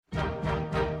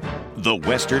The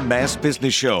Western Mass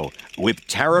Business Show with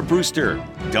Tara Brewster,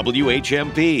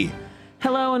 WHMP.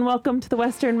 Hello and welcome to the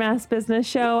Western Mass Business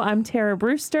Show. I'm Tara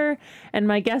Brewster, and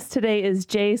my guest today is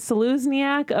Jay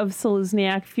Seluzniak of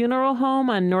Seluzniak Funeral Home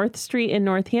on North Street in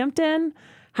Northampton.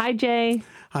 Hi, Jay.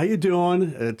 How you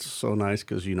doing? It's so nice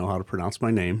because you know how to pronounce my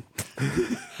name.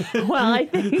 Well, I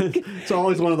think it's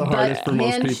always one of the hardest for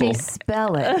most people. Can she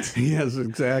spell it? Yes,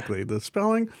 exactly. The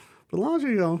spelling, as long as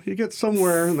you get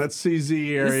somewhere in that CZ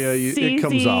area, it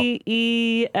comes up.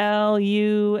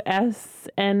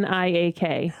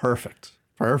 Celusniak.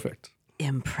 Perfect.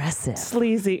 Impressive.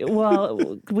 Sleazy.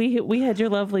 Well, we had your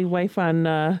lovely wife on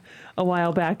a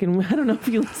while back, and I don't know if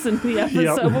you listened to the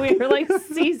episode, but we were like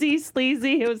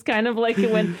sleazy. It was kind of like it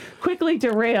went quickly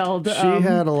derailed. She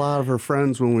had a lot of her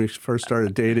friends when we first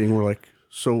started dating were like,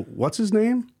 so what's his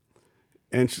name?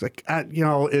 And she's like,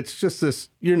 it's just this,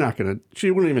 you're not going to,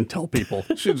 she wouldn't even tell people.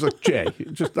 She was like, Jay,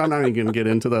 I'm not even going to get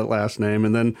into that last name.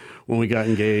 And then when we got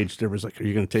engaged, there was like, are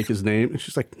you going to take his name? And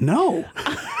she's like, no.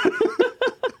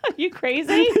 You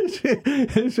crazy?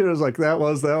 She was like, that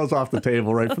was off the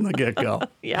table right from the get-go.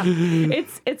 Yeah,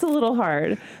 it's a little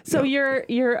hard. So your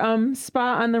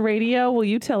spot on the radio, will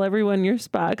you tell everyone your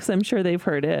spot? Because I'm sure they've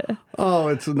heard it. Oh,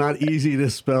 it's not easy to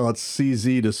spell. It's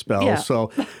CZ to spell. Yeah.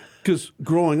 So, because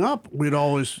growing up, we'd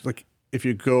always, like, if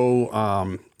you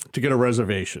go to get a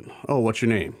reservation, oh, what's your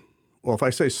name? Well, if I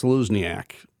say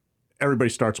Seluzniak, everybody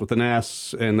starts with an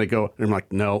S, and they go, and I'm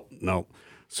like, no.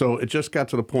 So it just got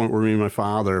to the point where me and my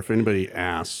father, if anybody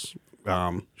asks,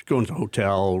 go into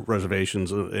hotel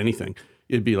reservations, anything,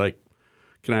 it'd be like,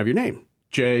 can I have your name?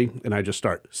 Jay, and I just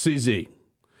start, CZ.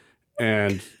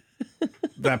 And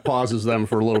that pauses them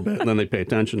for a little bit, and then they pay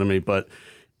attention to me. But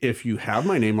if you have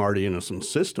my name already in some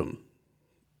system,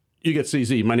 you get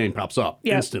CZ, my name pops up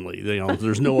instantly.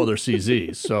 There's no other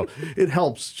CZs. So it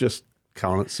helps just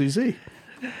count it CZ.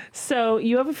 So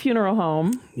you have a funeral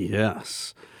home.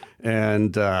 Yes.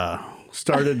 And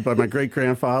started by my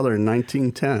great-grandfather in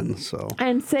 1910. So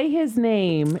and say his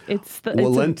name.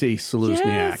 Walenti Seluzniak.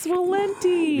 Yes,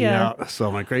 Walenti. Yeah.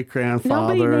 So my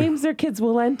great-grandfather. Nobody names their kids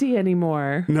Walenti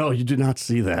anymore. No, you do not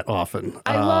see that often.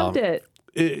 I loved it.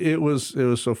 It was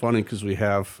so funny because we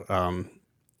have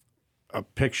a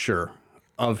picture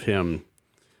of him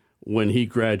when he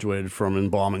graduated from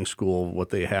embalming school, what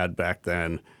they had back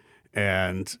then,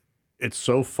 and it's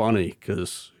so funny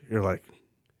because you're like,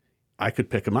 I could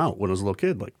pick him out when I was a little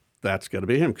kid. Like, that's got to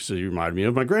be him because he reminded me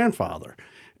of my grandfather.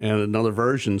 And another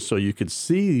version, so you could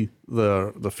see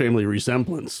the family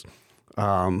resemblance.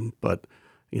 But,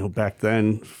 back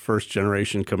then, first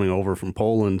generation coming over from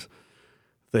Poland,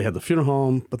 they had the funeral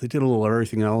home, but they did a little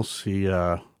everything else. He,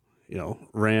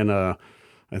 ran, I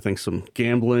think, some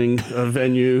gambling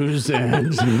venues.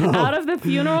 And Out of the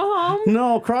funeral home?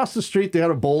 No, across the street, they had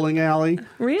a bowling alley.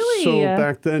 Really? So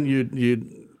back then,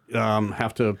 you'd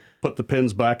have to put the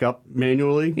pins back up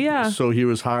manually. Yeah. So he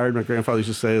was hired. My grandfather used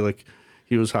to say, like,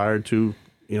 he was hired to,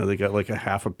 they got like a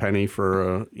half a penny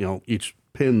for, each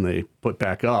pin they put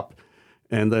back up.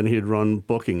 And then he'd run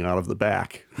booking out of the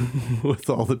back with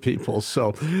all the people.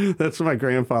 So that's what my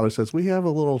grandfather says. We have a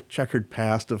little checkered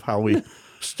past of how we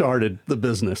started the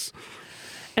business.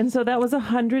 And so that was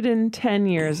 110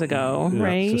 years ago,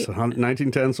 right? It's just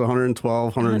 1910, so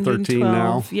 112, 113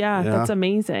 now. Yeah, that's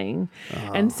amazing.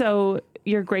 And so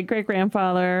your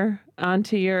great-great-grandfather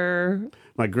onto your...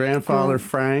 My grandfather,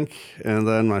 Frank, and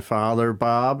then my father,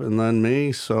 Bob, and then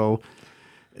me. So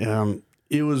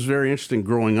it was very interesting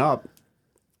growing up.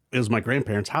 It was my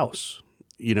grandparents' house,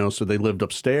 so they lived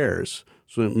upstairs.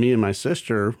 So me and my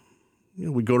sister,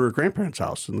 we'd go to her grandparents'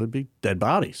 house, and there'd be dead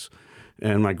bodies.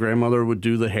 And my grandmother would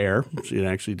do the hair. She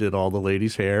actually did all the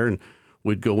ladies' hair, and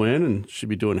we'd go in, and she'd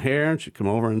be doing hair, and she'd come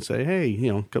over and say, hey,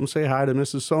 come say hi to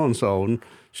Mrs. So-and-so. And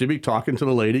she'd be talking to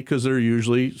the lady because they're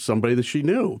usually somebody that she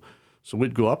knew. So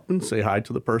we'd go up and say hi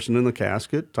to the person in the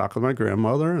casket, talk with my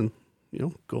grandmother, and,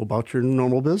 go about your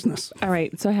normal business. All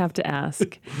right, so I have to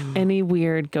ask, any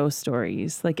weird ghost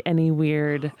stories? Like any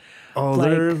weird,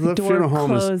 the door funeral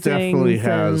home definitely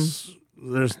closings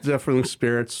there's definitely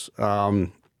spirits.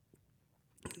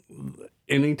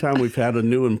 Anytime we've had a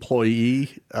new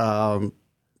employee,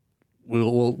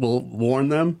 we'll warn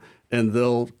them, and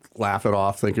they'll laugh it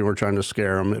off, thinking we're trying to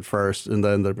scare them at first, and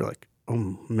then they'll be like,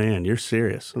 "Oh man, you're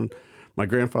serious." And my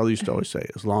grandfather used to always say,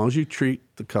 "As long as you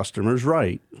treat the customers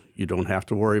right, you don't have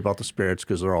to worry about the spirits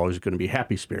because they're always going to be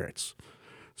happy spirits."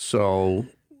 So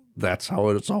that's how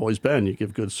it's always been. You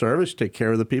give good service, take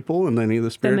care of the people, and any of the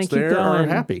spirits there are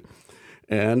happy.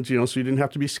 And, so you didn't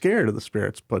have to be scared of the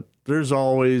spirits. But there's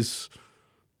always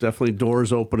definitely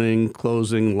doors opening,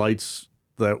 closing, lights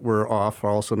that were off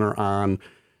all of a sudden are on.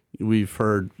 we've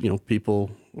heard,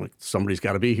 people like somebody's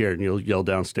got to be here, and you'll yell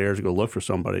downstairs and go look for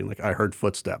somebody. And like I heard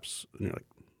footsteps, and you're like,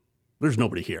 there's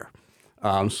nobody here.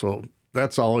 So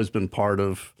that's always been part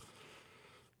of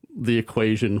the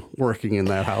equation working in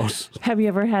that house. Have you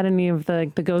ever had any of the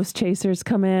ghost chasers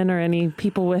come in, or any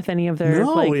people with any of their?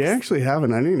 No, we actually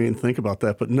haven't. I didn't even think about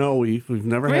that, but no, we've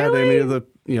never had Really? any of the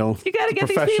You got to the get these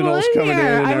people professionals in coming in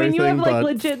here. and I mean, you have everything, like but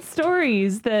legit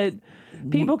stories that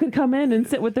people could come in and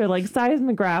sit with their like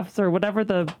seismographs or whatever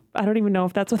I don't even know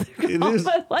if that's what they're called, is.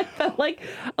 but like the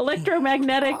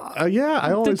electromagnetic. yeah,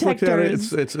 I always looked at it.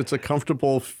 detectors. It's a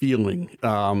comfortable feeling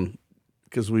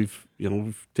because we've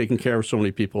taken care of so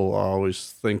many people. I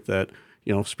always think that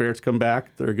if spirits come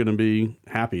back, they're going to be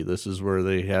happy. This is where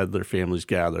they had their families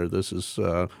gather. This is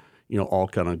all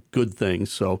kind of good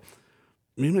things. So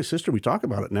me and my sister, we talk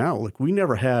about it now. Like we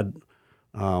never had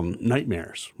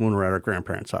nightmares when we're at our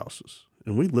grandparents' houses.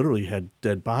 And we literally had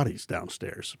dead bodies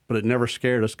downstairs, but it never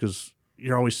scared us because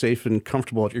you're always safe and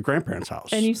comfortable at your grandparents'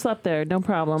 house. And you slept there, no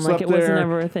problem. Slept like it wasn't there.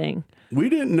 ever a thing. We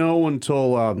didn't know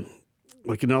until,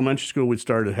 like in elementary school, we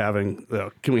started having,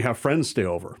 can we have friends stay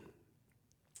over?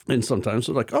 And sometimes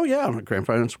they're like, oh yeah, my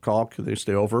grandparents would call, can they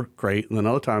stay over? Great. And then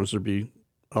other times there'd be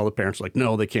all the parents like,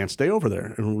 no, they can't stay over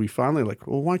there. And we finally like,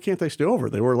 well, why can't they stay over?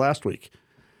 They were last week.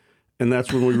 And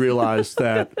that's when we realized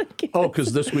that,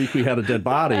 because this week we had a dead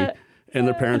body and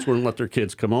their parents wouldn't let their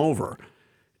kids come over.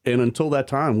 And until that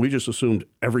time, we just assumed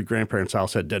every grandparent's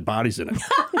house had dead bodies in it.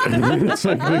 And it's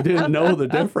like we didn't know the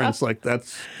difference. Like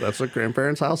that's what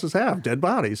grandparents' houses have, dead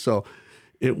bodies. So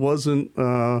it wasn't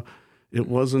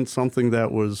something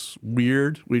that was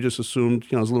weird. We just assumed,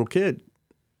 as a little kid,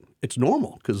 it's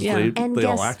normal because Yeah. And they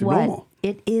all guess acted what? normal.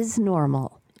 It is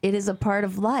normal. It is a part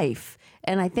of life.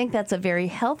 And I think that's a very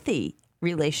healthy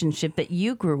relationship that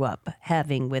you grew up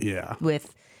having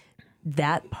with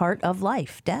that part of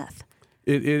life, death.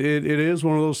 It is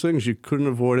one of those things. You couldn't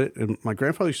avoid it. And my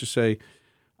grandfather used to say,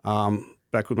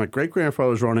 back when my great-grandfather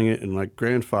was running it and my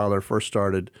grandfather first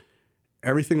started,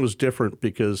 everything was different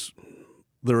because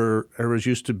there was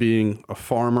used to being a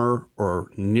farmer or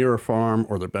near a farm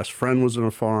or their best friend was in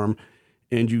a farm.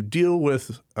 And you deal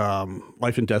with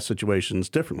life and death situations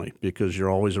differently because you're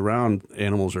always around.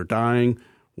 Animals are dying,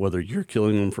 whether you're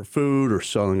killing them for food or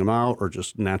selling them out or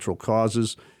just natural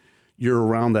causes. You're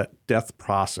around that death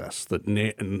process, that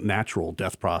natural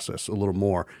death process a little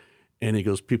more. And he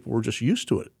goes, people were just used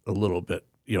to it a little bit,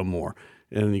 more.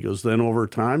 And he goes, then over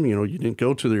time, you didn't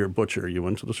go to your butcher. You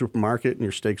went to the supermarket and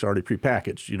your steak's already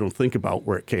prepackaged. You don't think about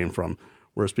where it came from.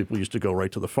 Whereas people used to go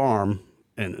right to the farm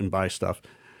and buy stuff.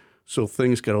 So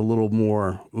things got a little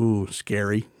more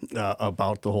scary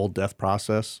about the whole death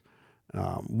process.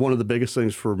 One of the biggest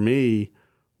things for me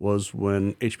was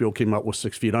when HBO came out with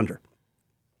 6 Feet Under.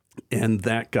 And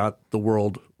that got the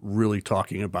world really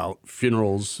talking about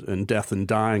funerals and death and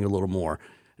dying a little more.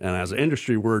 And as an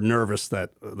industry, we're nervous that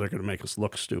they're going to make us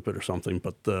look stupid or something.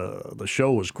 But the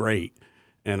show was great.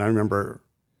 And I remember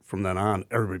from then on,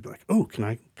 everybody would be like, oh, can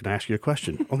I ask you a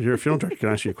question? Oh, you're a funeral director. Can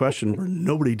I ask you a question? Where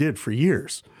nobody did for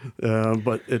years.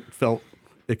 But it felt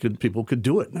people could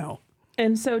do it now.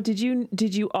 And so did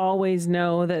you always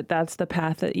know that that's the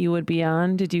path that you would be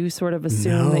on? Did you sort of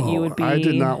assume that you would be? I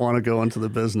did not want to go into the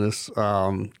business.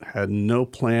 Had no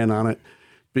plan on it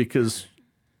because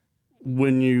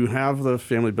when you have the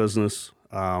family business,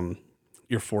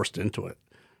 you're forced into it.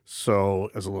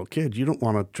 So as a little kid, you don't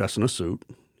want to dress in a suit.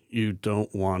 You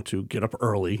don't want to get up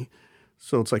early.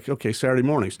 So it's like, okay, Saturday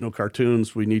mornings, no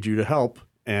cartoons. We need you to help.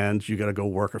 And you got to go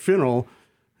work a funeral.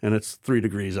 And it's 3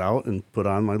 degrees out and put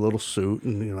on my little suit.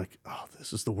 And you're like, oh,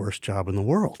 this is the worst job in the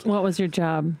world. What was your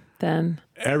job then?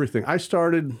 Everything. I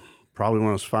started probably when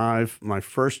I was 5. My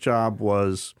first job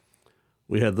was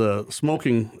we had the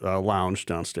smoking lounge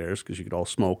downstairs because you could all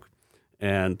smoke.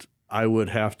 And I would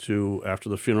have to, after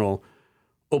the funeral,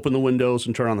 open the windows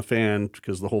and turn on the fan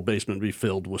because the whole basement would be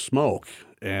filled with smoke.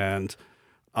 And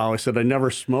I always said I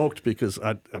never smoked because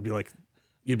I'd be like,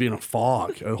 you'd be in a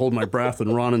fog. I'd hold my breath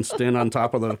and run and stand on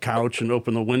top of the couch and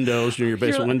open the windows, your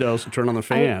basement windows, and turn on the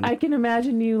fan. I can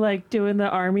imagine you like doing the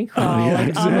army crawl yeah, like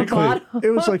exactly. on the bottom.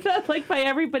 It was like like by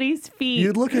everybody's feet.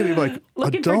 You'd look at it like,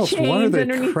 Looking for adults, why are chains they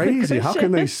underneath crazy? the How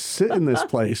can they cushions. sit in this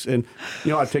place? And,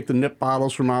 I'd take the nip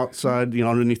bottles from outside,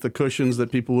 underneath the cushions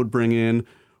that people would bring in.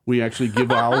 We actually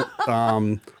give out.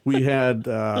 We had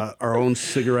our own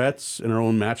cigarettes and our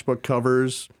own matchbook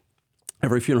covers.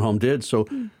 Every funeral home did. So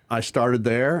I started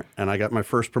there, and I got my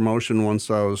first promotion once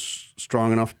I was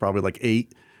strong enough, probably like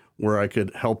 8, where I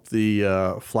could help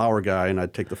the flower guy, and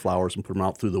I'd take the flowers and put them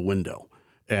out through the window.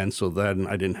 And so then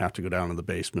I didn't have to go down to the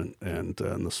basement and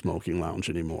in the smoking lounge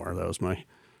anymore. That was my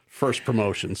first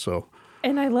promotion. So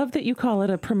And I love that you call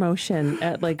it a promotion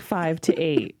at like 5 to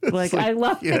 8. Like I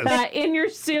love that in your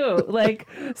suit. Like,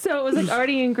 so it was like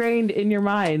already ingrained in your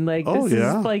mind. Like, this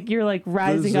is like, you're like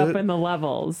rising up in the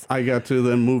levels. I got to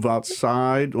then move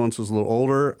outside once I was a little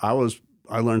older. I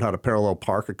learned how to parallel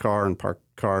park a car and park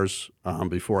cars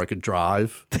before I could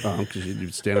drive because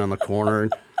you'd stand on the corner.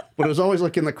 But it was always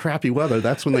like in the crappy weather.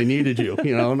 That's when they needed you,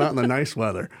 not in the nice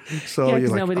weather. So you're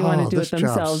like, nobody wanted to do it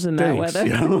themselves in that weather.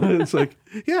 It's like,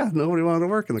 nobody wanted to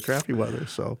work in the crappy weather.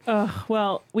 So,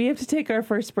 well, we have to take our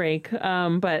first break,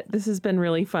 but this has been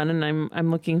really fun, and I'm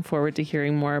looking forward to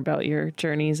hearing more about your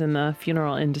journeys in the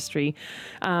funeral industry.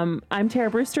 I'm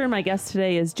Tara Brewster, and my guest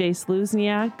today is Jay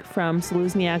Sluzniak from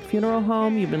Sluzniak Funeral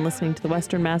Home. You've been listening to the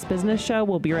Western Mass Business Show.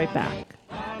 We'll be right back.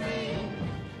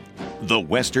 The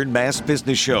Western Mass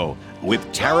Business Show with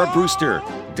Tara Brewster,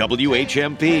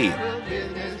 WHMP.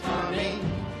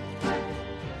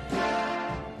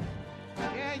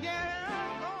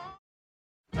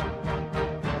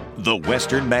 The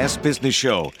Western Mass Business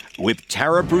Show with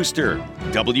Tara Brewster,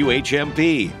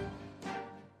 WHMP.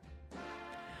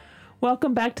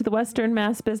 Welcome back to the Western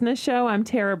Mass Business Show. I'm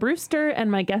Tara Brewster, and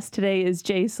my guest today is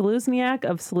Jay Sluzniak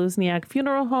of Sluzniak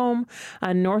Funeral Home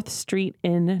on North Street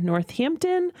in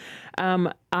Northampton.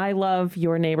 I love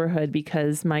your neighborhood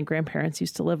because my grandparents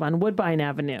used to live on Woodbine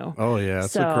Avenue. Oh, yeah.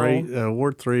 It's a great,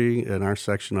 Ward 3 and our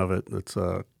section of it, it's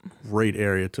a great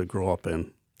area to grow up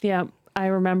in. Yeah. I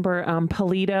remember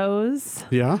Polito's.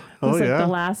 Yeah. It was like the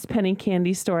last penny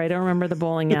candy store. I don't remember the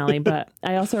bowling alley, but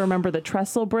I also remember the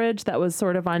Trestle Bridge that was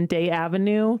sort of on Day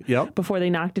Avenue before they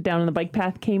knocked it down and the bike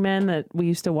path came in that we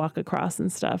used to walk across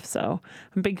and stuff. So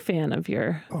I'm a big fan of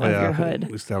your hood.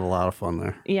 We used to have a lot of fun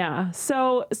there. Yeah.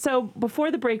 So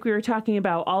before the break, we were talking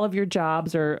about all of your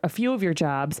jobs or a few of your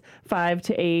jobs, 5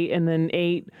 to 8 and then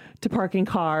 8 to parking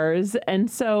cars. And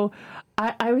so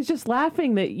I was just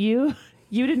laughing that you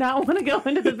did not want to go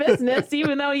into the business,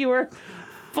 even though you were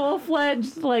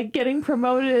full-fledged, like getting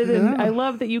promoted. And I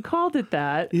love that you called it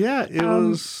that. Yeah, it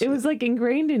was like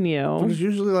ingrained in you. It was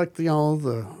usually like,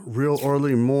 the real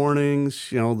early mornings,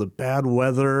 the bad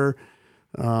weather,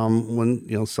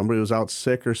 when, somebody was out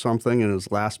sick or something and it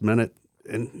was last minute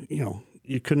and,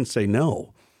 you couldn't say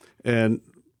no. And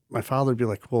my father would be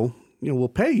like, well, we'll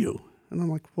pay you. And I'm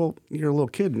like, well, you're a little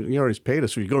kid. You already paid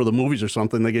us. If you go to the movies or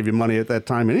something, they gave you money at that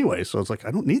time anyway. So it's like,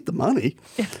 I don't need the money.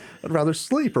 I'd rather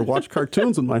sleep or watch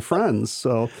cartoons with my friends.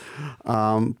 So,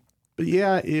 but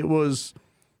yeah, it was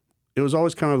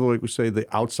always kind of like we say, the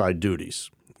outside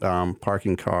duties,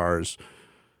 parking cars.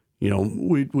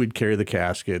 We'd carry the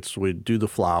caskets, we'd do the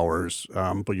flowers,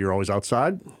 but you're always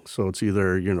outside. So it's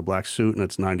either you're in a black suit and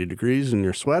it's 90 degrees and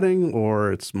you're sweating,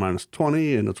 or it's minus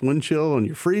 20 and it's wind chill and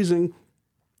you're freezing.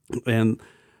 And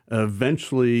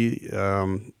eventually,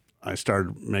 I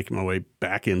started making my way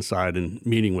back inside and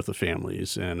meeting with the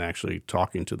families and actually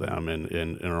talking to them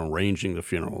and arranging the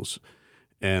funerals.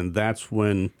 And that's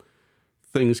when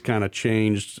things kind of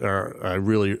changed. I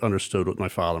really understood what my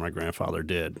father and my grandfather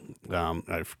did.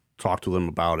 I've talked to them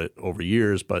about it over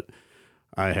years, but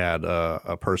I had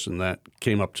a person that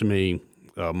came up to me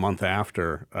a month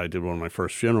after I did one of my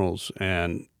first funerals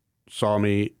and saw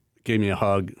me, gave me a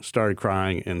hug, started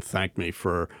crying, and thanked me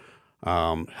for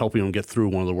helping them get through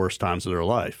one of the worst times of their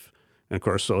life. And of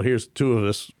course, so here's two of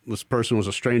us. This person was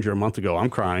a stranger a month ago.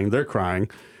 I'm crying, they're crying.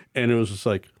 And it was just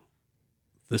like,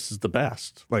 this is the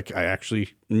best. Like, I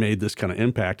actually made this kind of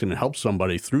impact and it helped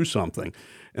somebody through something.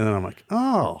 And then I'm like,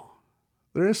 oh,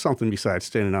 there is something besides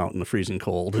standing out in the freezing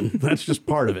cold, and that's just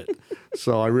part of it.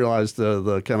 So I realized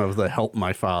the kind of the help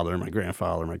my father, my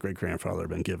grandfather, my great-grandfather have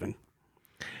been giving.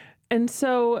 And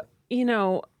so,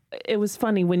 it was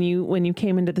funny when you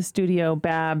came into the studio,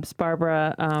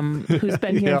 Barbara, who's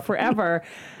been here forever.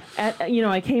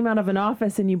 I came out of an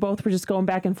office and you both were just going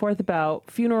back and forth about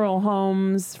funeral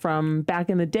homes from back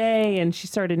in the day, and she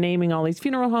started naming all these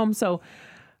funeral homes. So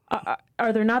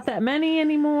are there not that many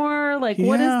anymore? Like,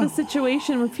 what is the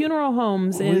situation with funeral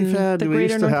homes in the greater Northampton area? We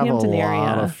used to have a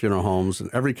lot of funeral homes, and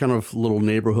every kind of little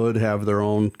neighborhood have their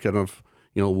own kind of,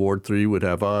 Ward 3 would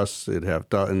have us, it'd have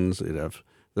Dutton's, it'd have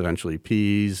eventually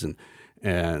Pease,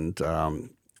 and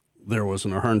there was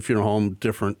an Ahern Funeral Home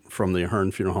different from the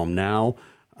Ahern Funeral Home now.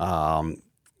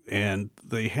 And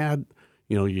they had,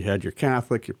 you had your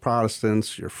Catholic, your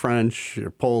Protestants, your French,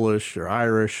 your Polish, your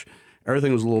Irish.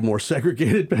 Everything was a little more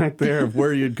segregated back there of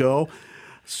where you'd go.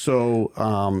 So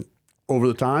over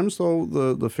the times, though,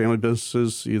 the family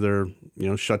businesses either,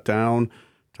 shut down,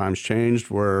 times changed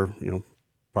where,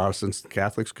 Protestants and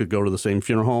Catholics could go to the same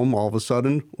funeral home all of a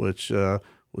sudden, which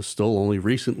was still only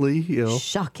recently,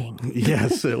 Shocking.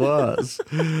 Yes, it was.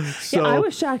 So, yeah, I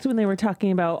was shocked when they were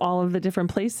talking about all of the different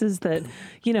places that,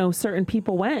 certain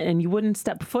people went, and you wouldn't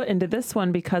step foot into this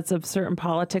one because of certain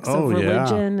politics of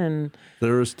religion. Yeah. And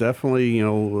there's definitely,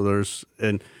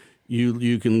 and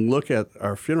you can look at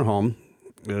our funeral home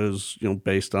as,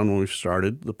 based on when we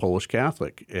started, the Polish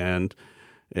Catholic. And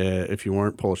if you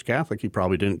weren't Polish Catholic, you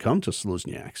probably didn't come to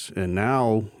Seluzniak's. And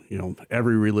now,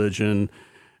 every religion,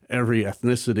 every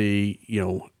ethnicity,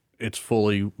 it's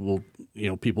fully,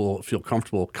 people feel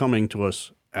comfortable coming to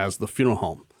us as the funeral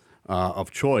home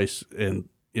of choice. And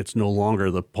it's no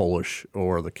longer the Polish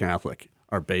or the Catholic.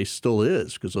 Our base still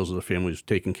is, because those are the families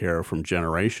taken care of from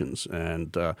generations.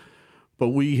 And but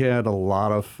we had a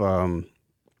lot of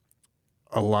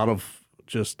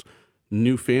just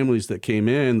new families that came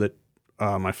in that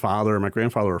my father and my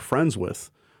grandfather were friends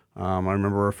with. I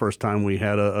remember our first time we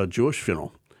had a Jewish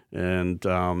funeral,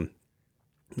 and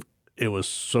it was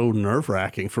so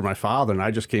nerve-wracking for my father. And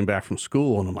I just came back from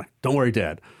school, and I'm like, "Don't worry,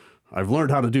 Dad. I've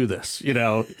learned how to do this.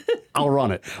 I'll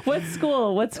run it." What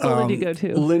school did you go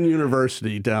to? Lynn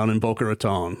University down in Boca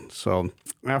Raton. So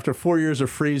after 4 years of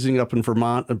freezing up in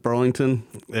Vermont at Burlington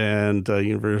and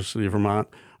University of Vermont,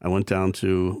 I went down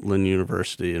to Lynn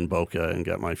University in Boca and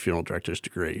got my funeral director's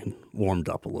degree and warmed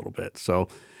up a little bit. So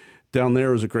down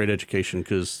there was a great education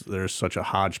because there's such a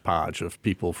hodgepodge of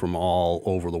people from all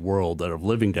over the world that are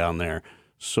living down there.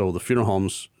 So the funeral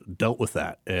homes dealt with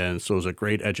that. And so it was a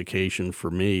great education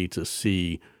for me to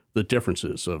see the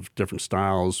differences of different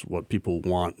styles, what people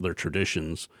want, their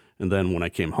traditions. And then when I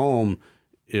came home,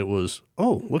 it was,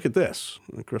 "Oh, look at this."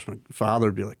 And of course, my father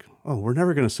would be like, "Oh, we're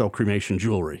never going to sell cremation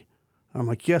jewelry." I'm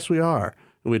like, "Yes, we are."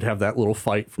 And we'd have that little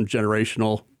fight from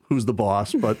generational, who's the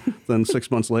boss? But then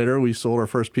 6 months later, we sold our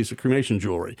first piece of cremation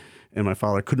jewelry. And my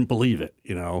father couldn't believe it,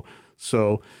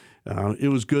 So it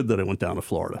was good that I went down to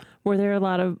Florida. Were there a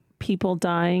lot of people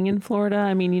dying in Florida?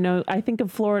 I mean, I think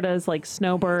of Florida as like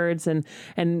snowbirds and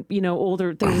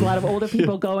older. There's a lot of older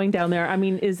people going down there. I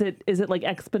mean, is it like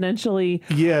exponentially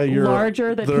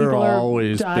larger that they're people are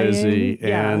always dying? busy,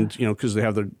 and because they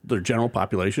have their general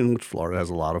population, which Florida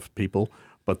has a lot of people.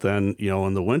 But then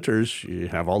in the winters you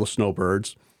have all the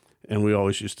snowbirds, and we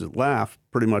always used to laugh.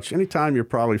 Pretty much anytime you're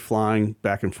probably flying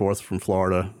back and forth from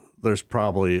Florida, there's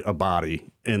probably a body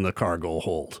in the cargo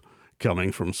hold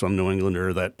coming from some New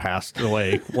Englander that passed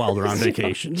away while they're on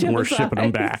vacation, and we're shipping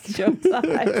them back.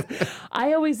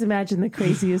 I always imagine the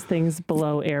craziest things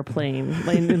below airplane,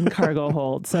 like in cargo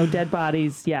hold. So dead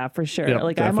bodies, yeah, for sure. Yep,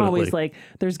 like definitely. I'm always like,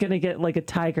 there's gonna get like a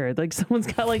tiger, like someone's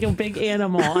got like a big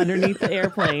animal underneath the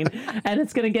airplane, and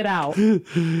it's gonna get out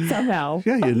somehow.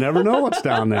 Yeah, you never know what's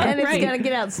down there. And it's gonna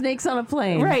get out. Snakes on a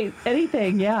plane. Right,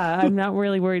 anything. Yeah, I'm not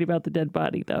really worried about the dead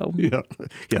body though. Yeah,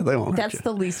 they won't. That's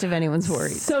the least of anyone's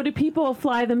worries. So do people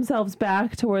fly themselves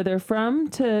back to where they're from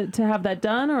to have that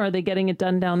done, or are they getting it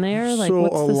done down there? Like, so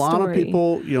what's the lot story? of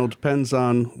people, depends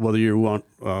on whether you want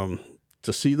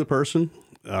to see the person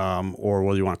or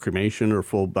whether you want cremation or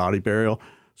full body burial.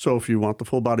 So if you want the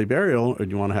full body burial and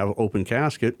you want to have an open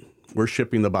casket, we're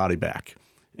shipping the body back.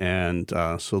 And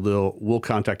so we'll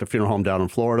contact a funeral home down in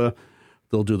Florida.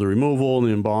 They'll do the removal and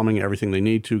the embalming, everything they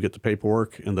need to, get the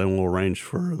paperwork, and then we'll arrange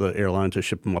for the airline to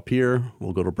ship them up here.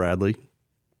 We'll go to Bradley,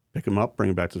 pick them up, bring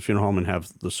them back to the funeral home, and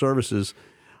have the services.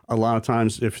 A lot of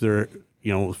times, if they're,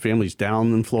 the family's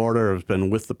down in Florida or has been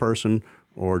with the person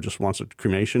or just wants a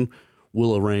cremation,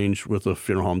 we'll arrange with the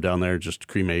funeral home down there just to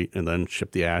cremate and then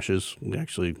ship the ashes. We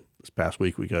actually, this past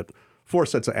week, we got 4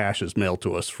 sets of ashes mailed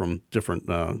to us from different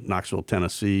Knoxville,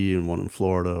 Tennessee, and one in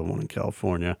Florida, one in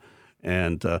California.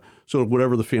 And so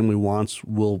whatever the family wants,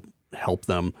 we'll help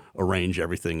them arrange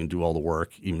everything and do all the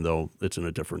work, even though it's in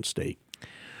a different state.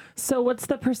 So what's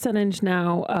the percentage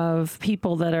now of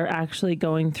people that are actually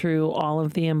going through all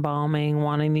of the embalming,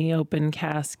 wanting the open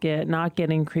casket, not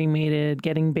getting cremated,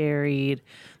 getting buried?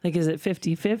 Like, is it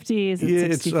 50-50? Is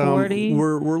it 60-40?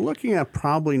 We're looking at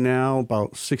probably now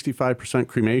about 65%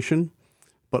 cremation.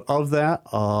 But of that,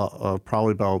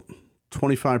 probably about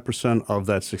 25% of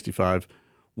that 65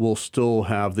 will still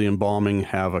have the embalming,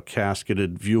 have a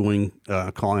casketed viewing,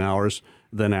 calling hours.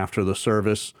 Then after the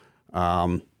service,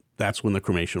 that's when the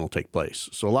cremation will take place.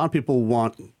 So a lot of people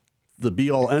want the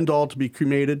be-all, end-all to be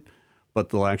cremated, but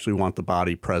they'll actually want the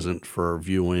body present for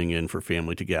viewing and for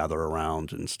family to gather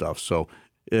around and stuff. So,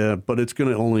 but it's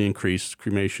going to only increase.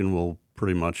 Cremation will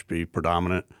pretty much be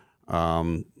predominant.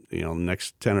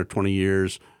 Next 10 or 20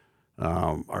 years,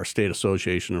 our state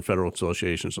association and federal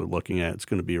associations are looking at, it's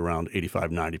going to be around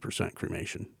 85-90%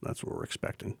 cremation. That's what we're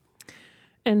expecting.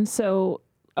 And so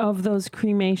of those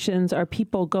cremations, are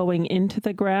people going into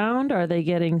the ground? Are they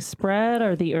getting spread?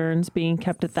 Are the urns being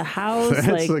kept at the house?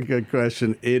 That's a good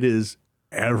question. It is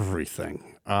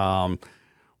everything.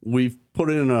 We've put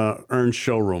in an urn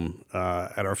showroom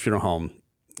at our funeral home.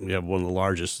 We have one of the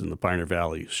largest in the Pioneer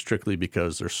Valley, strictly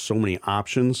because there's so many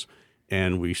options,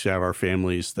 and we have our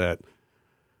families that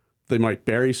they might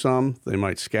bury some, they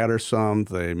might scatter some,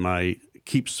 they might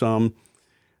keep some.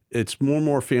 It's more and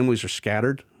more families are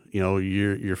scattered. You know,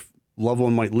 your loved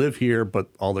one might live here, but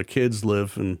all their kids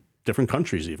live in different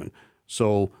countries even.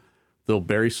 So they'll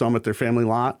bury some at their family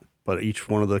lot, but each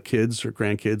one of the kids or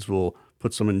grandkids will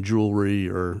put some in jewelry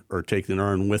or take an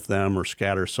urn with them or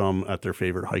scatter some at their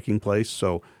favorite hiking place.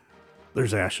 So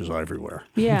there's ashes everywhere.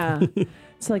 Yeah.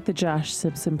 It's like the Josh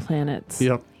Simpson planets.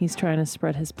 Yep. He's trying to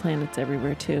spread his planets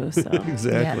everywhere too. So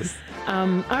Exactly. Yes.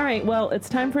 all right. Well, it's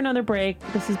time for another break.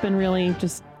 This has been really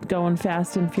just going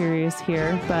fast and furious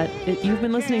here, but you've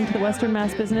been listening to the Western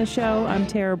Mass Business Show. I'm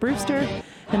Tara Brewster,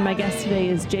 and my guest today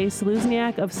is Jay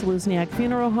Seluzniak of Seluzniak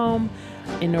Funeral Home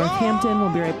in Northampton.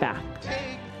 We'll be right back.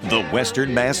 The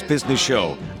Western Mass Business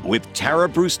Show with Tara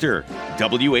Brewster,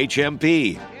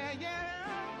 WHMP.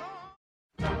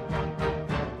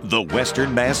 The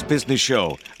Western Mass Business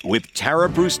Show with Tara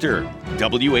Brewster,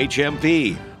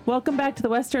 WHMP. Welcome back to the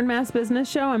Western Mass Business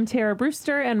Show. I'm Tara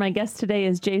Brewster, and my guest today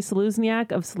is Jay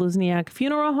Seluzniak of Seluzniak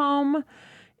Funeral Home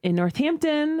in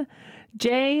Northampton.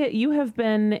 Jay, you have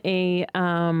been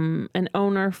an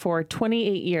owner for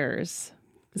 28 years.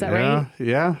 Is that right?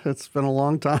 Yeah, it's been a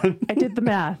long time. I did the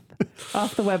math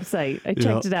off the website. I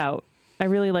checked it out. I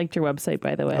really liked your website,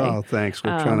 by the way. Oh, thanks.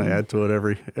 We're trying to add to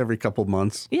it every couple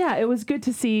months. Yeah, it was good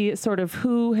to see sort of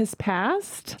who has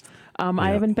passed.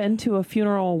 I haven't been to a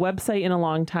funeral website in a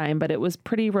long time, but it was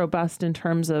pretty robust in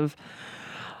terms of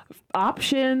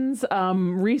options,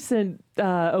 recent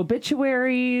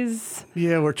obituaries.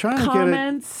 Yeah, we're trying to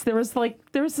comments. There was like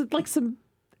some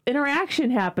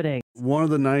interaction happening. One of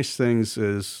the nice things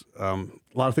is a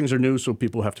lot of things are new, so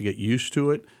people have to get used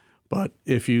to it. But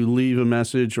if you leave a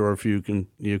message, or if you can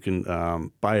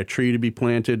buy a tree to be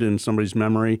planted in somebody's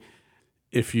memory,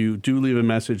 if you do leave a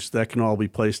message, that can all be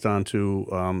placed onto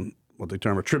what they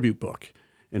term a tribute book.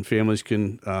 And families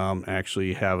can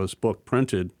actually have this book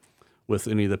printed with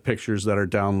any of the pictures that are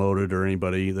downloaded, or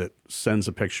anybody that sends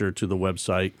a picture to the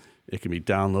website. It can be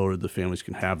downloaded. The families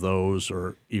can have those,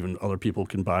 or even other people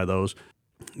can buy those.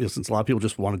 You know, since a lot of people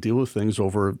just want to deal with things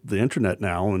over the internet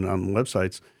now and on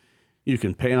websites, you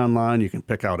can pay online. You can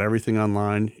pick out everything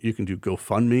online. You can do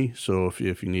GoFundMe. So if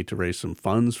you need to raise some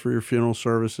funds for your funeral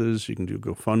services, you can do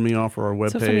GoFundMe off of our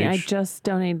webpage. So funny, I just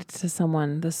donated to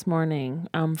someone this morning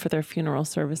for their funeral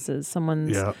services.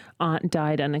 Someone's aunt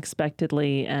died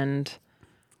unexpectedly, and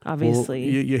obviously...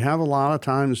 Well, you have a lot of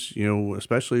times,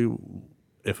 especially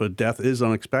if a death is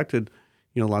unexpected,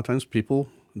 a lot of times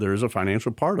there is a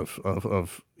financial part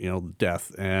of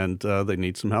death, and they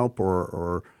need some help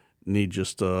or need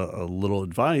just a little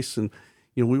advice. And,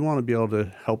 we want to be able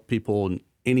to help people in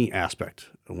any aspect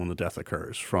when the death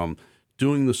occurs, from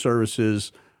doing the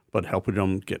services, but helping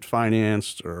them get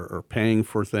financed or paying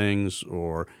for things,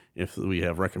 or if we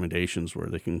have recommendations where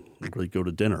they can really go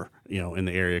to dinner, in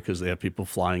the area because they have people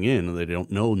flying in and they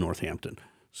don't know Northampton.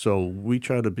 So we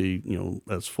try to be,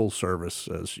 as full service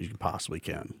as you possibly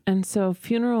can. And so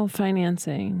funeral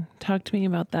financing, talk to me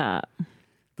about that.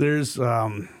 There's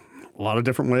a lot of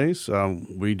different ways.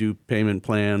 We do payment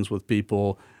plans with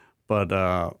people, but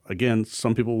again,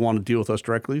 some people want to deal with us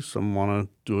directly. Some want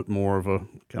to do it more of a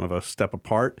kind of a step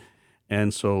apart.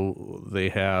 And so they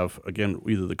have, again,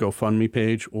 either the GoFundMe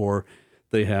page, or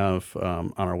they have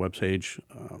on our webpage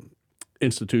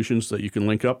institutions that you can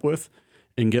link up with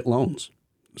and get loans.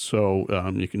 So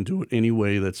you can do it any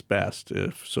way that's best.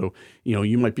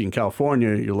 You might be in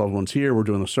California, your loved one's here, we're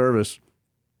doing the service,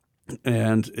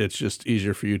 and it's just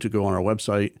easier for you to go on our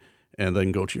website and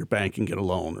then go to your bank and get a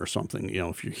loan or something.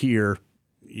 If you're here,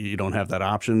 you don't have that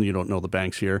option, you don't know the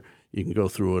bank's here, you can go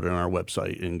through it on our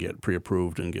website and get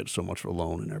pre-approved and get so much of a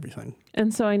loan and everything.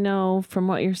 And so I know from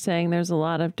what you're saying, there's a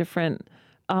lot of different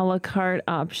a la carte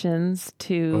options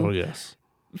to... Oh, yes.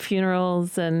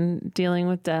 Funerals and dealing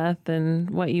with death and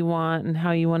what you want and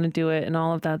how you want to do it and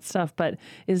all of that stuff. But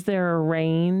is there a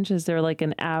range? Is there like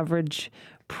an average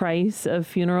price of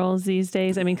funerals these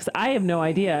days? I mean, because I have no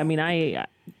idea. I mean, I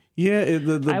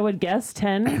would guess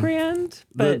 10 grand.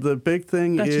 But the big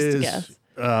thing is, just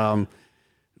a guess.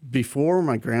 Before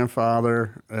my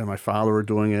grandfather and my father were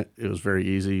doing it, it was very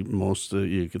easy.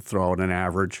 You could throw out an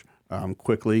average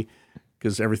quickly,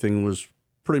 because everything was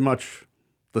pretty much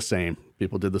the same.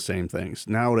 People did the same things.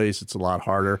 Nowadays, it's a lot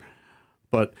harder.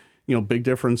 But, big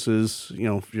difference is,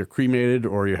 if you're cremated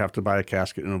or you have to buy a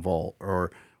casket in a vault,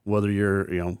 or whether you're,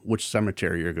 which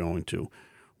cemetery you're going to.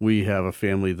 We have a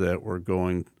family that we're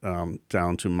going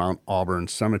down to Mount Auburn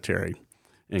Cemetery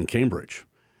in Cambridge.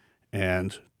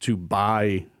 And to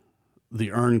buy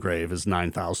the urn grave is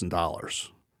 $9,000.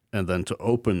 And then to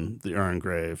open the urn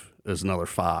grave is another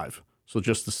 $5,000. So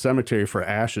just the cemetery for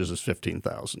ashes is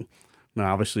 $15,000.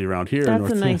 Now, obviously, around here,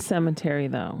 that's a nice cemetery,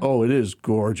 though. Oh, it is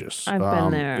gorgeous. I've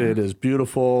been there. It is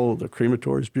beautiful. The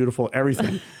crematory is beautiful.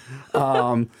 Everything.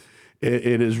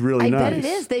 It is really nice. I bet it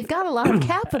is. They've got a lot of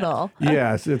capital.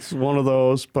 Yes, it's one of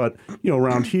those. But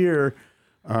around here,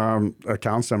 our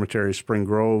town cemetery, Spring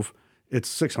Grove, it's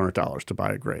 $600 to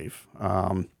buy a grave.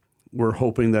 We're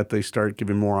hoping that they start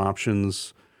giving more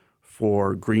options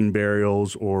for green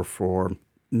burials or for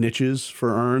niches for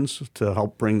urns to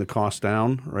help bring the cost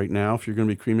down. Right now, if you're going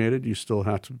to be cremated, you still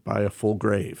have to buy a full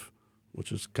grave,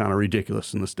 which is kind of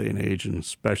ridiculous in this day and age, and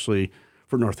especially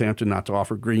for Northampton not to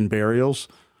offer green burials.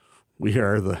 We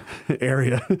are the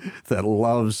area that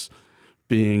loves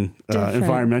being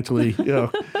environmentally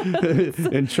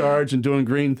in charge and doing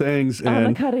green things.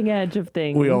 On the cutting edge of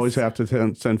things. We always have to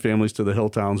send families to the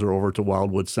Hilltowns or over to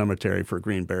Wildwood Cemetery for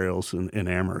green burials in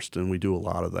Amherst, and we do a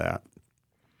lot of that.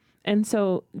 And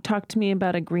so talk to me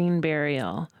about a green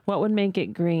burial. What would make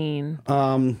it green?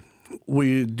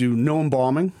 We do no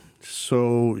embalming,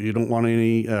 so you don't want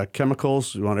any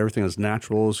chemicals. You want everything as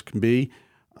natural as can be.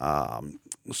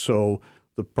 So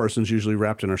the person's usually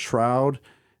wrapped in a shroud,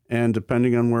 and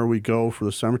depending on where we go for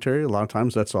the cemetery, a lot of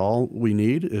times that's all we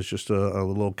need is just a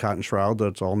little cotton shroud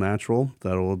that's all natural,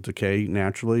 that will decay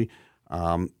naturally.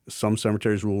 Some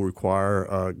cemeteries will require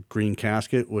a green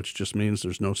casket, which just means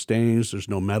there's no stains, there's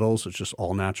no metals. It's just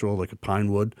all natural, like a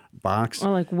pine wood box.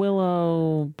 Or like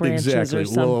willow branches exactly. or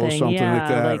something. Willow, something yeah, like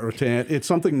that. Or tan. It's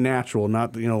something natural,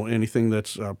 not anything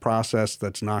that's processed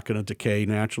that's not going to decay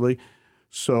naturally.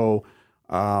 So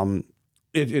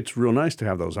it's real nice to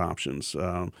have those options.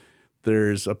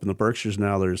 There's up in the Berkshires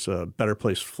now, there's a Better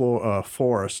Place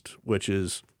Forest, which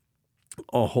is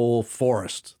a whole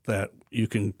forest that you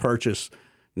can purchase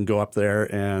and go up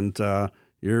there, and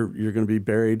you're going to be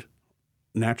buried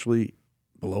naturally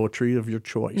below a tree of your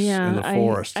choice in the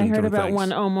forest. I heard about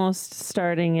one almost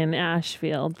starting in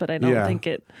Ashfield, but I don't think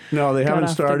it. No, they haven't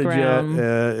started yet.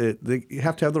 You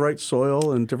have to have the right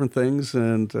soil and different things,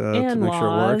 and to make sure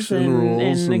it works, and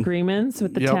rules and agreements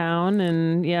with the town,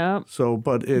 and So,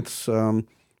 but it's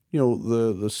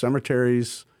the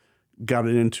cemeteries got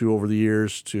it into over the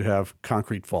years to have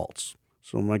concrete vaults.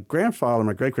 So my grandfather,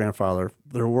 my great-grandfather,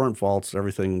 there weren't vaults.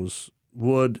 Everything was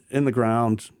wood in the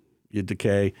ground. You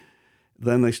decay.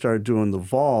 Then they started doing the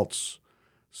vaults,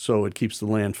 so it keeps the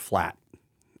land flat,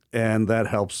 and that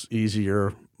helps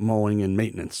easier mowing and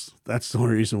maintenance. That's the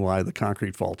only reason why the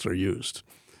concrete vaults are used.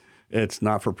 It's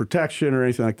not for protection or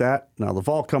anything like that. Now, the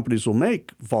vault companies will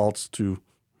make vaults to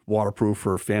waterproof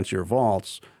or fancier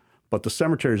vaults, but the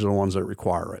cemeteries are the ones that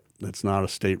require it. It's not a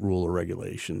state rule or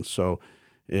regulation. So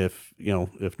if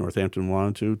Northampton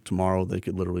wanted to, tomorrow they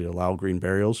could literally allow green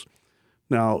burials.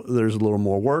 Now, there's a little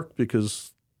more work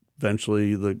because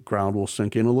eventually the ground will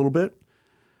sink in a little bit.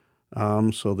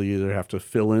 So they either have to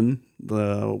fill in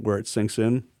where it sinks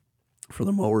in for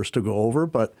the mowers to go over,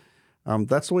 but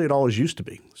that's the way it always used to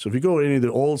be. So if you go to any of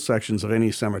the old sections of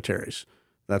any cemeteries,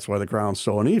 that's why the ground's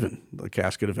so uneven. The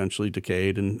casket eventually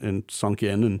decayed and sunk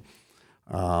in,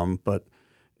 but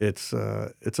it's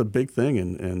a big thing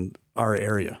in our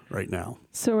area right now.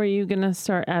 So are you going to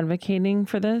start advocating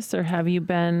for this, or have you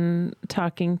been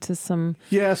talking to some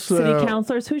city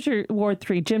councilors? Who's your Ward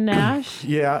 3, Jim Nash?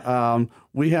 Yeah,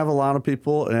 we have a lot of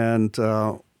people, and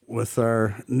with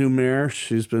our new mayor,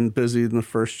 she's been busy in the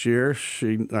first year.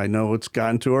 I know it's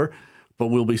gotten to her, but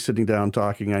we'll be sitting down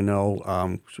talking. I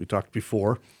know we talked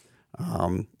before.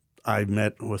 I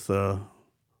met with the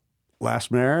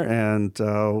last mayor, and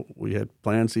we had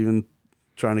plans even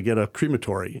trying to get a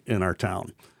crematory in our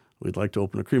town. We'd like to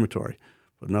open a crematory,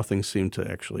 but nothing seemed to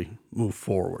actually move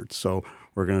forward. So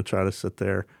we're going to try to sit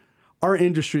there. Our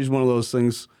industry is one of those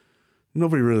things,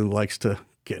 nobody really likes to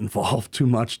get involved too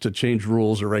much to change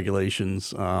rules or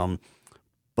regulations,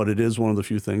 but it is one of the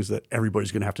few things that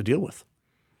everybody's going to have to deal with.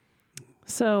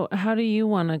 So how do you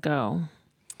want to go?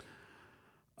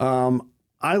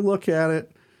 I look at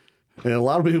it, and a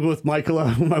lot of people with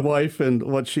Michaela, my wife, and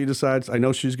what she decides. I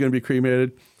know she's going to be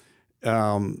cremated.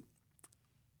 I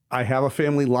have a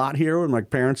family lot here where my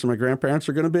parents and my grandparents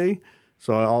are going to be,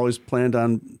 so I always planned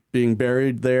on being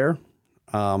buried there.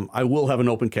 I will have an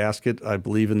open casket. I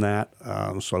believe in that,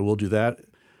 so I will do that.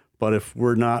 But if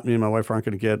we're not, me and my wife aren't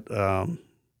going to get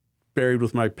buried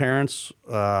with my parents,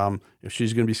 if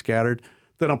she's going to be scattered,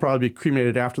 then I'll probably be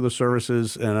cremated after the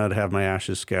services, and I'd have my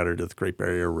ashes scattered at the Great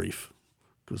Barrier Reef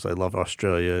because I love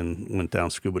Australia and went down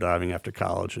scuba diving after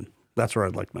college, and that's where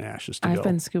I'd like my ashes to go. I've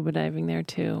been scuba diving there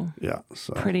too. Yeah.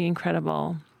 So. Pretty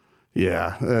incredible.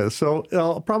 Yeah. So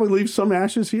I'll probably leave some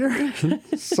ashes here,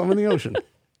 some in the ocean.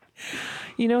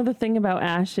 You know, the thing about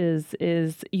ashes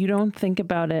is you don't think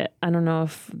about it. I don't know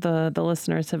if the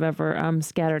listeners have ever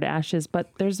scattered ashes, but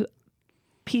there's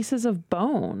pieces of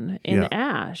bone in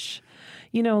ash.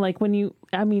 You know, like when you,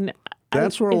 I mean,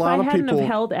 that's where a lot of people. If I hadn't have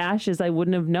held ashes, I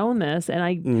wouldn't have known this.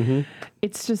 And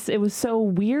it's just, it was so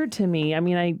weird to me. I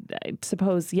mean, I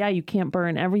suppose, you can't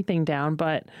burn everything down,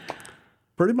 but.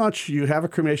 Pretty much you have a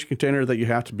cremation container that you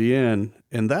have to be in,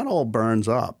 and that all burns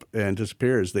up and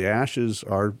disappears. The ashes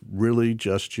are really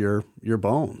just your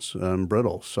bones and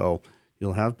brittle, so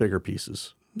you'll have bigger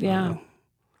pieces. Yeah.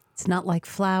 It's not like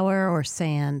flour or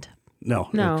sand. No,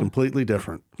 they're completely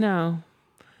different. No.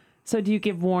 So do you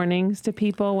give warnings to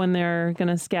people when they're going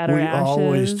to scatter ashes? We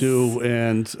always do,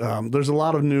 and there's a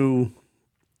lot of new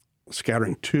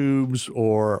scattering tubes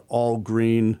or all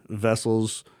green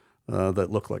vessels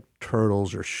that look like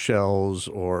turtles or shells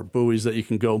or buoys that you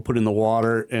can go and put in the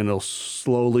water, and it'll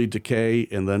slowly decay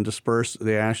and then disperse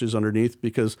the ashes underneath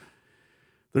because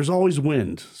there's always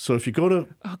wind. So if you go to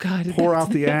pour out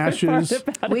the ashes.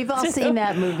 We've all seen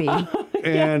that movie.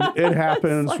 And it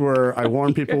happens where I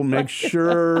warn people, make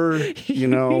sure, you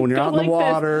know, when you're out in the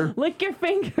water. Lick your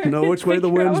finger. Know which way the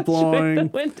wind's blowing. The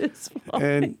wind is blowing.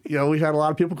 And, you know, we had a lot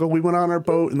of people go, we went on our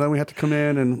boat and then we had to come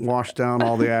in and wash down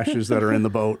all the ashes that are in the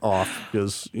boat off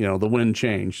because, you know, the wind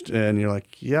changed. And you're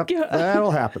like, yep,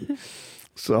 that'll happen.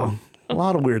 So a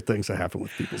lot of weird things that happen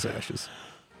with people's ashes.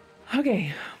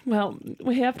 Okay, well,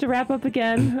 we have to wrap up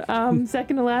again.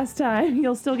 Second to last time.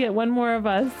 You'll still get one more of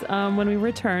us when we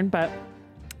return, but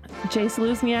Jay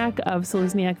Seluzniak of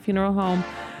Seluzniak Funeral Home,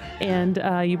 and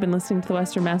you've been listening to the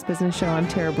Western Mass Business Show. I'm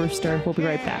Tara Brewster. We'll be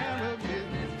right back.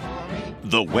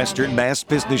 The Western Mass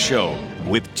Business Show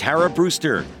with Tara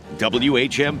Brewster,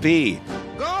 WHMP.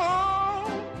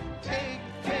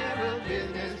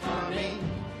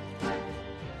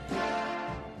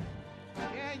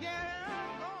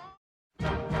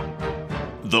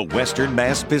 The Western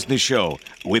Mass Business Show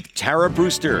with Tara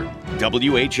Brewster,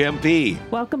 WHMP.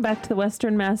 Welcome back to the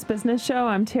Western Mass Business Show.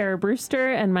 I'm Tara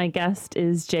Brewster, and my guest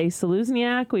is Jay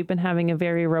Seluzniak. We've been having a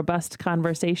very robust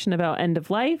conversation about end of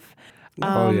life.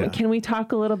 Can we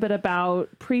talk a little bit about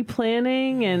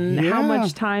pre-planning and how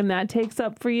much time that takes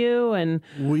up for you? And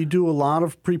we do a lot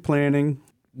of pre-planning.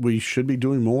 We should be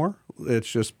doing more. It's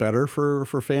just better for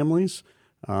families.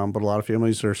 But a lot of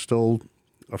families are still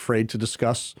afraid to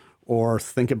discuss or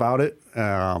think about it.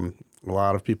 A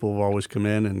lot of people have always come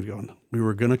in and gone, we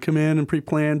were going to come in and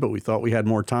pre-plan, but we thought we had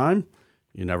more time.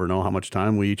 You never know how much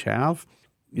time we each have.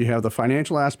 You have the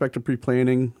financial aspect of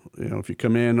pre-planning. You know, if you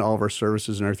come in, all of our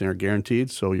services and everything are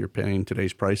guaranteed, so you're paying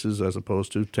today's prices as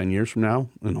opposed to 10 years from now,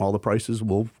 and all the prices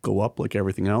will go up like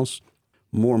everything else.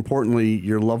 More importantly,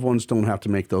 your loved ones don't have to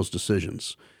make those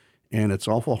decisions. And it's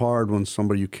awful hard when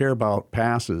somebody you care about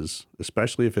passes,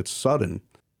 especially if it's sudden.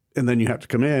 And then you have to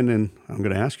come in and I'm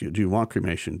going to ask you, do you want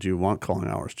cremation? Do you want calling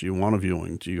hours? Do you want a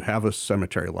viewing? Do you have a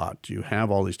cemetery lot? Do you have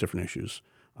all these different issues?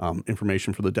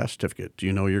 Information for the death certificate. Do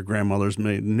you know your grandmother's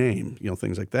maiden name? You know,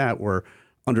 things like that, where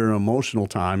under an emotional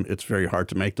time, it's very hard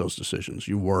to make those decisions.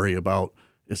 You worry about,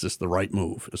 is this the right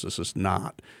move? Is this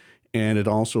not? And it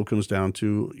also comes down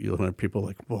to, you'll have people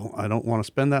like, well, I don't want to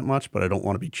spend that much, but I don't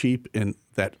want to be cheap. And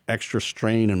that extra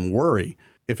strain and worry,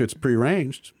 if it's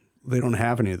prearranged, they don't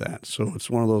have any of that. So it's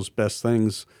one of those best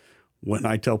things when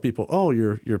I tell people, oh,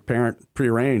 your parent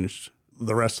prearranged,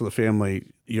 the rest of the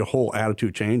family, your whole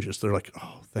attitude changes. They're like,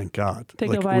 oh, thank God. They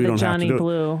go buy the Johnny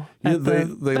Blue. Yeah,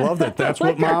 they love that. That's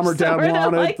what mom or dad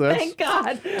wanted. Like, thank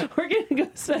God. We're going to go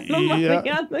spend the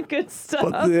money on the good stuff.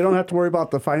 But they don't have to worry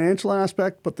about the financial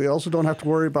aspect, but they also don't have to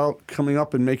worry about coming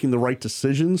up and making the right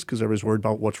decisions because everybody's worried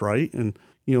about what's right. And,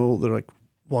 you know, they're like,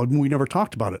 well, we never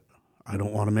talked about it. I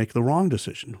don't want to make the wrong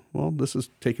decision. Well, this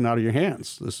is taken out of your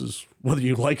hands. This is, whether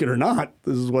you like it or not,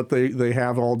 this is what they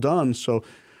have all done. So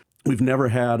we've never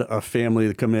had a family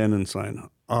that come in and say,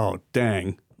 oh,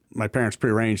 dang, my parents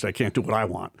prearranged, I can't do what I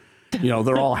want. You know,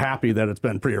 they're all happy that it's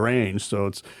been prearranged.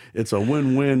 So it's a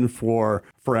win-win for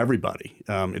everybody.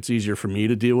 It's easier for me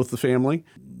to deal with the family.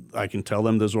 I can tell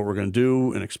them this is what we're going to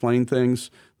do and explain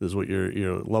things. This is what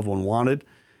your loved one wanted.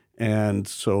 And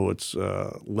so it's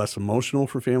less emotional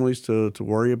for families to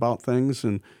worry about things.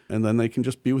 And then they can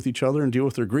just be with each other and deal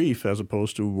with their grief as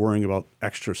opposed to worrying about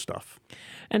extra stuff.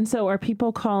 And so are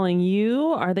people calling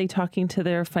you? Are they talking to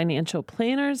their financial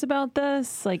planners about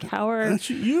this? Like how are...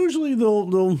 Usually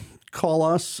they'll call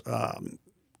us.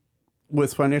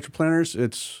 With financial planners,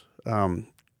 it's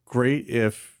great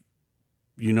if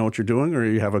you know what you're doing or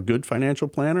you have a good financial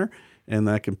planner and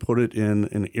that can put it in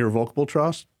an irrevocable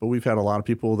trust. But we've had a lot of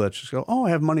people that just go, oh,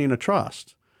 I have money in a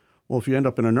trust. Well, if you end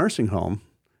up in a nursing home,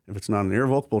 if it's not an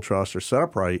irrevocable trust or set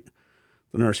up right,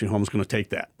 the nursing home is going to take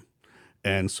that.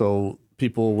 And so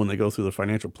people, when they go through the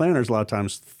financial planners, a lot of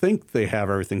times think they have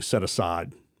everything set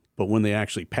aside. But when they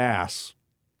actually pass,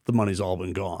 the money's all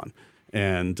been gone.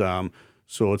 And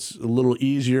so it's a little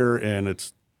easier and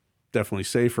it's definitely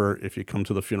safer if you come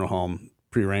to the funeral home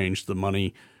prearranged. The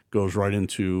money goes right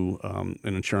into an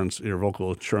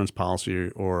irrevocable insurance policy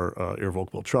or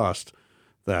irrevocable trust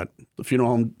that the funeral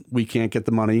home, we can't get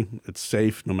the money. It's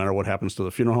safe no matter what happens to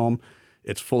the funeral home.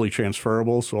 It's fully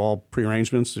transferable. So all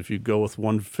prearrangements, if you go with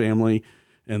one family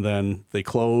and then they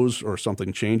close or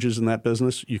something changes in that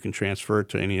business, you can transfer it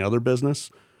to any other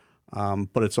business.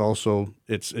 But it's also,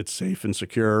 it's safe and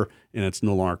secure and it's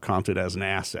no longer counted as an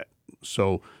asset.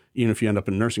 So even if you end up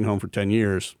in a nursing home for 10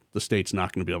 years, the state's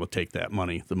not going to be able to take that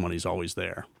money. The money's always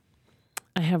there.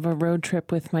 I have a road trip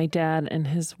with my dad and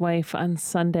his wife on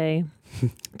Sunday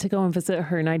to go and visit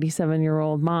her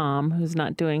 97-year-old mom, who's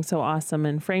not doing so awesome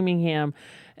in Framingham.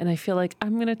 And I feel like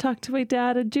I'm going to talk to my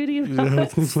dad and Judy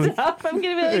about stuff. I'm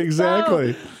going to be like,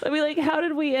 exactly. So, I'll be like, how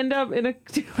did we end up in a...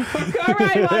 All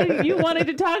right, you wanted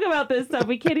to talk about this stuff.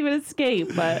 We can't even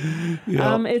escape. But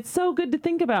it's so good to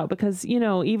think about because, you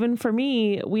know, even for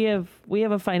me, we have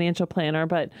a financial planner,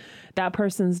 but that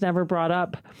person's never brought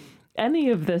up any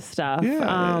of this stuff.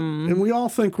 Yeah, and we all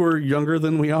think we're younger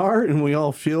than we are, and we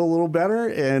all feel a little better.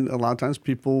 And a lot of times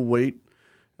people wait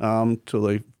till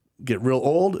they get real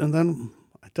old, and then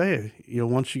I tell you,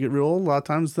 once you get real old, a lot of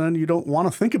times then you don't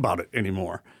want to think about it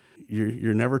anymore.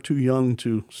 You're never too young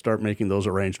to start making those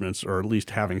arrangements, or at least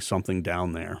having something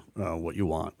down there, what you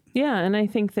want. Yeah, and I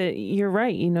think that you're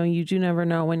right. You know, you do never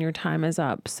know when your time is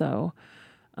up, so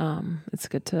it's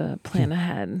good to plan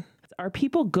ahead. Are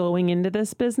people going into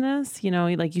this business? You know,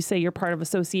 like you say, you're part of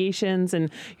associations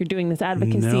and you're doing this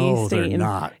advocacy. No, they're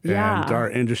not. Yeah. And our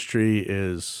industry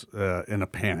is in a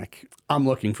panic. I'm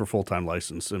looking for full-time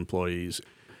licensed employees.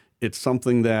 It's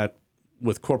something that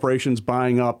with corporations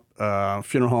buying up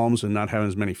funeral homes and not having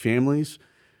as many families,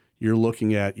 you're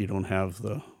looking at, you don't have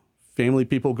the family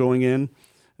people going in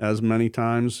as many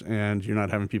times, and you're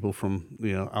not having people from,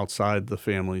 outside the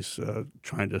families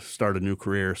trying to start a new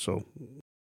career. So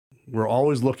we're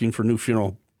always looking for new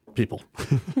funeral people.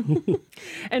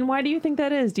 And why do you think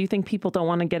that is? Do you think people don't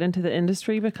want to get into the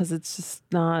industry because it's just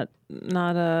not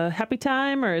a happy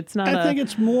time, or it's not? I think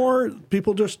it's more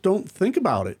people just don't think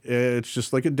about it. It's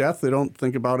just like a death. They don't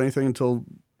think about anything until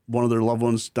one of their loved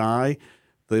ones die.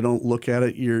 They don't look at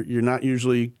it. You're not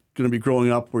usually going to be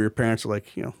growing up where your parents are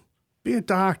like, be a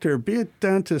doctor, be a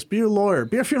dentist, be a lawyer,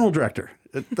 be a funeral director.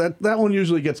 That one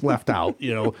usually gets left out,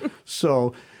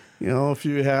 So, if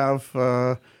you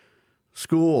have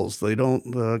schools,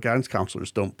 the guidance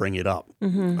counselors don't bring it up.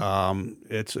 Mm-hmm.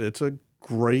 It's a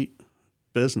great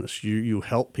business. You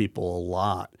help people a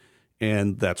lot,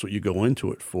 and that's what you go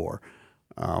into it for.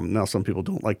 Now, some people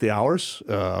don't like the hours,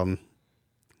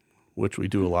 which we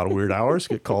do a lot of weird hours,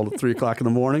 get called at 3 o'clock in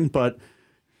the morning, but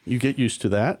you get used to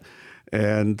that.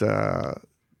 And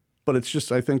but it's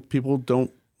just, I think people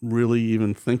don't really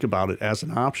even think about it as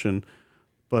an option,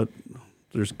 but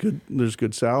there's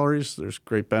good salaries, there's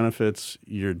great benefits,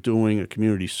 you're doing a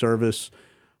community service,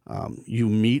 you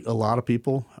meet a lot of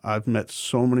people. I've met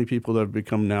so many people that have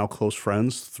become now close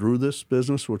friends through this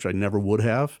business, which I never would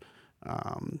have.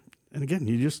 And again,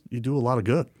 you do a lot of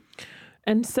good.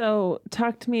 And so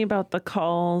talk to me about the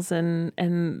calls and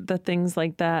the things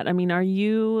like that. I mean, are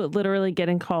you literally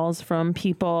getting calls from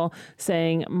people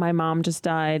saying, my mom just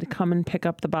died, come and pick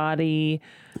up the body?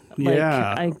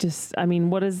 Yeah.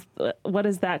 What is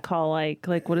that call like?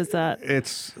 Like, what is that?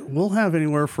 We'll have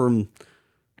anywhere from,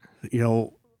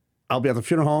 I'll be at the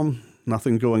funeral home,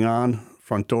 nothing going on.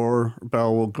 Front door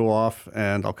bell will go off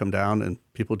and I'll come down, and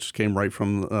people just came right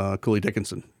from Cooley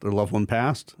Dickinson. Their loved one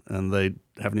passed and they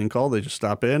haven't even called. They just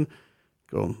stop in,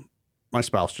 go, my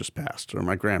spouse just passed, or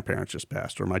my grandparents just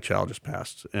passed, or my child just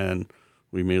passed. And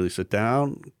we immediately sit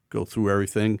down, go through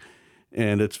everything,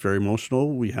 and it's very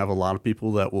emotional. We have a lot of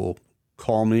people that will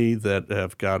call me that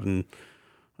have gotten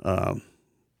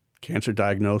cancer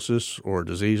diagnosis or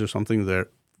disease or something that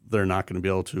they're not going to be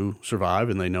able to survive,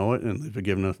 and they know it, and they've been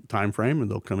given a time frame,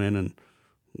 and they'll come in and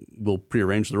will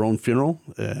prearrange their own funeral,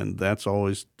 and that's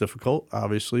always difficult,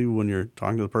 obviously, when you're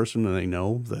talking to the person and they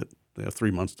know that they have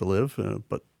 3 months to live,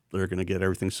 but they're going to get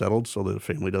everything settled so that the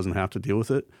family doesn't have to deal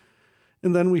with it.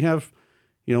 And then we have,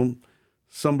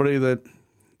 somebody that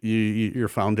you're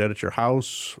found dead at your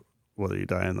house, whether you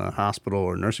die in the hospital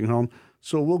or nursing home.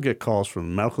 So we'll get calls from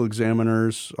the medical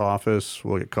examiner's office.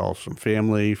 We'll get calls from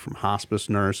family, from hospice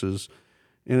nurses.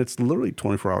 And it's literally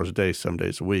 24 hours a day, 7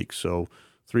 days a week. So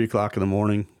 3 o'clock in the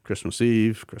morning, Christmas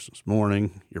Eve, Christmas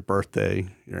morning, your birthday,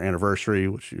 your anniversary,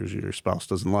 which usually your spouse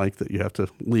doesn't like that you have to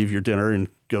leave your dinner and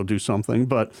go do something.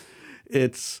 But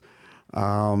it's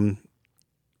one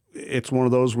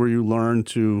of those where you learn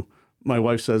to, my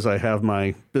wife says I have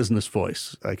my business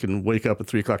voice. I can wake up at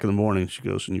 3 o'clock in the morning. She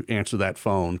goes, and you answer that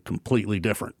phone completely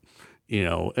different,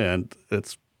 and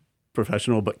it's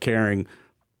professional but caring.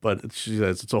 But she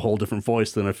says it's a whole different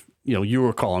voice than if, you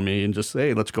were calling me and just say,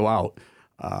 hey, let's go out.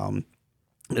 And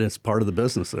it's part of the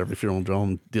business that every funeral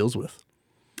home deals with.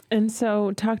 And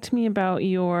so talk to me about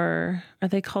are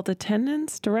they called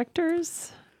attendants,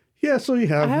 directors? Yeah, so you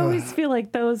have... I always feel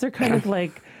like those are kind of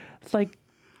like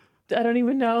I don't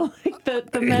even know, like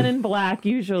the men in black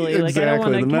usually. Exactly. Like I don't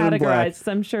want to categorize, because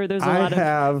I'm sure there's a lot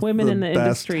of women in the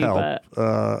industry. Help.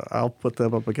 But I'll put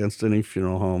them up against any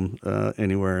funeral home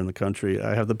anywhere in the country.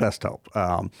 I have the best help.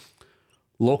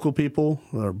 Local people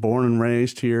that are born and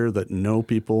raised here that know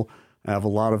people. I have a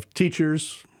lot of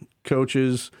teachers,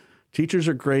 coaches. Teachers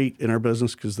are great in our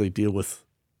business because they deal with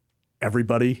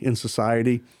everybody in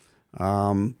society.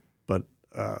 But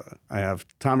I have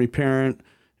Tommy Parent,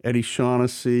 Eddie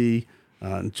Shaughnessy,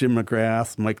 Jim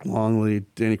McGrath, Mike Longley,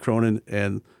 Danny Cronin,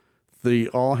 and they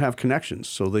all have connections.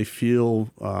 So they feel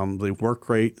they work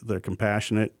great, they're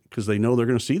compassionate, because they know they're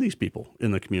going to see these people in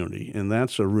the community, and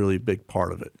that's a really big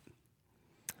part of it.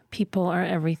 People are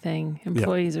everything.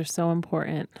 Employees are so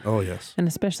important. Oh, yes. And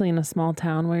especially in a small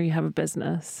town where you have a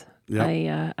business.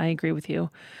 Yep. I agree with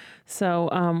you.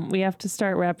 So we have to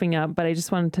start wrapping up, but I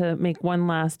just wanted to make one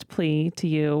last plea to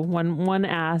you, one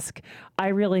ask. I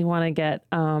really want to get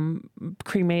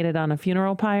cremated on a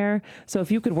funeral pyre. So if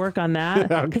you could work on that,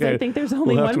 because I think there's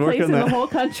only one place in the whole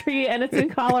country, and it's in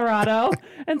Colorado.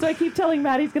 And so I keep telling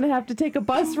Matt he's going to have to take a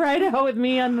bus ride out with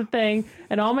me on the thing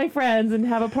and all my friends and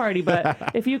have a party.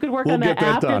 But if you could work on that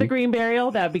after the green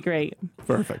burial, that'd be great.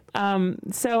 Perfect.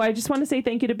 So I just want to say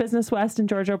thank you to Business West and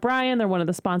George O'Brien. They're one of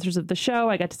the sponsors of the show.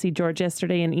 I got to see George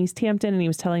yesterday in East Hampton, and he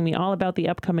was telling me all about the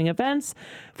upcoming events,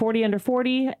 40 Under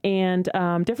 40 and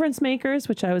Difference Makers,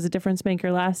 which I was a difference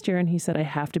maker last year, and he said I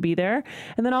have to be there.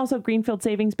 And then also Greenfield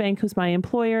Savings Bank, who's my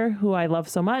employer, who I love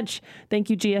so much. Thank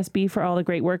you, GSB, for all the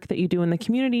great work that you do in the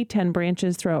community. 10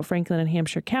 branches throughout Franklin and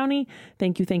Hampshire County.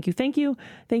 Thank you, thank you, thank you.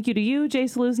 Thank you to you, Jay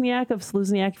Seluzniak of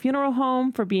Seluzniak Funeral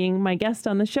Home, for being my guest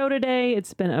on the show today.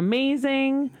 It's been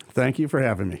amazing. Thank you for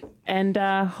having me. And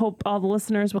hope all the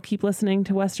listeners will keep listening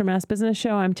to Western Mass Business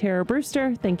Show. I'm Tara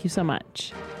Brewster. Thank you so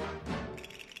much.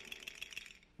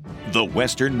 The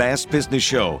Western Mass Business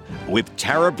Show with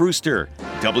Tara Brewster,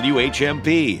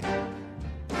 WHMP.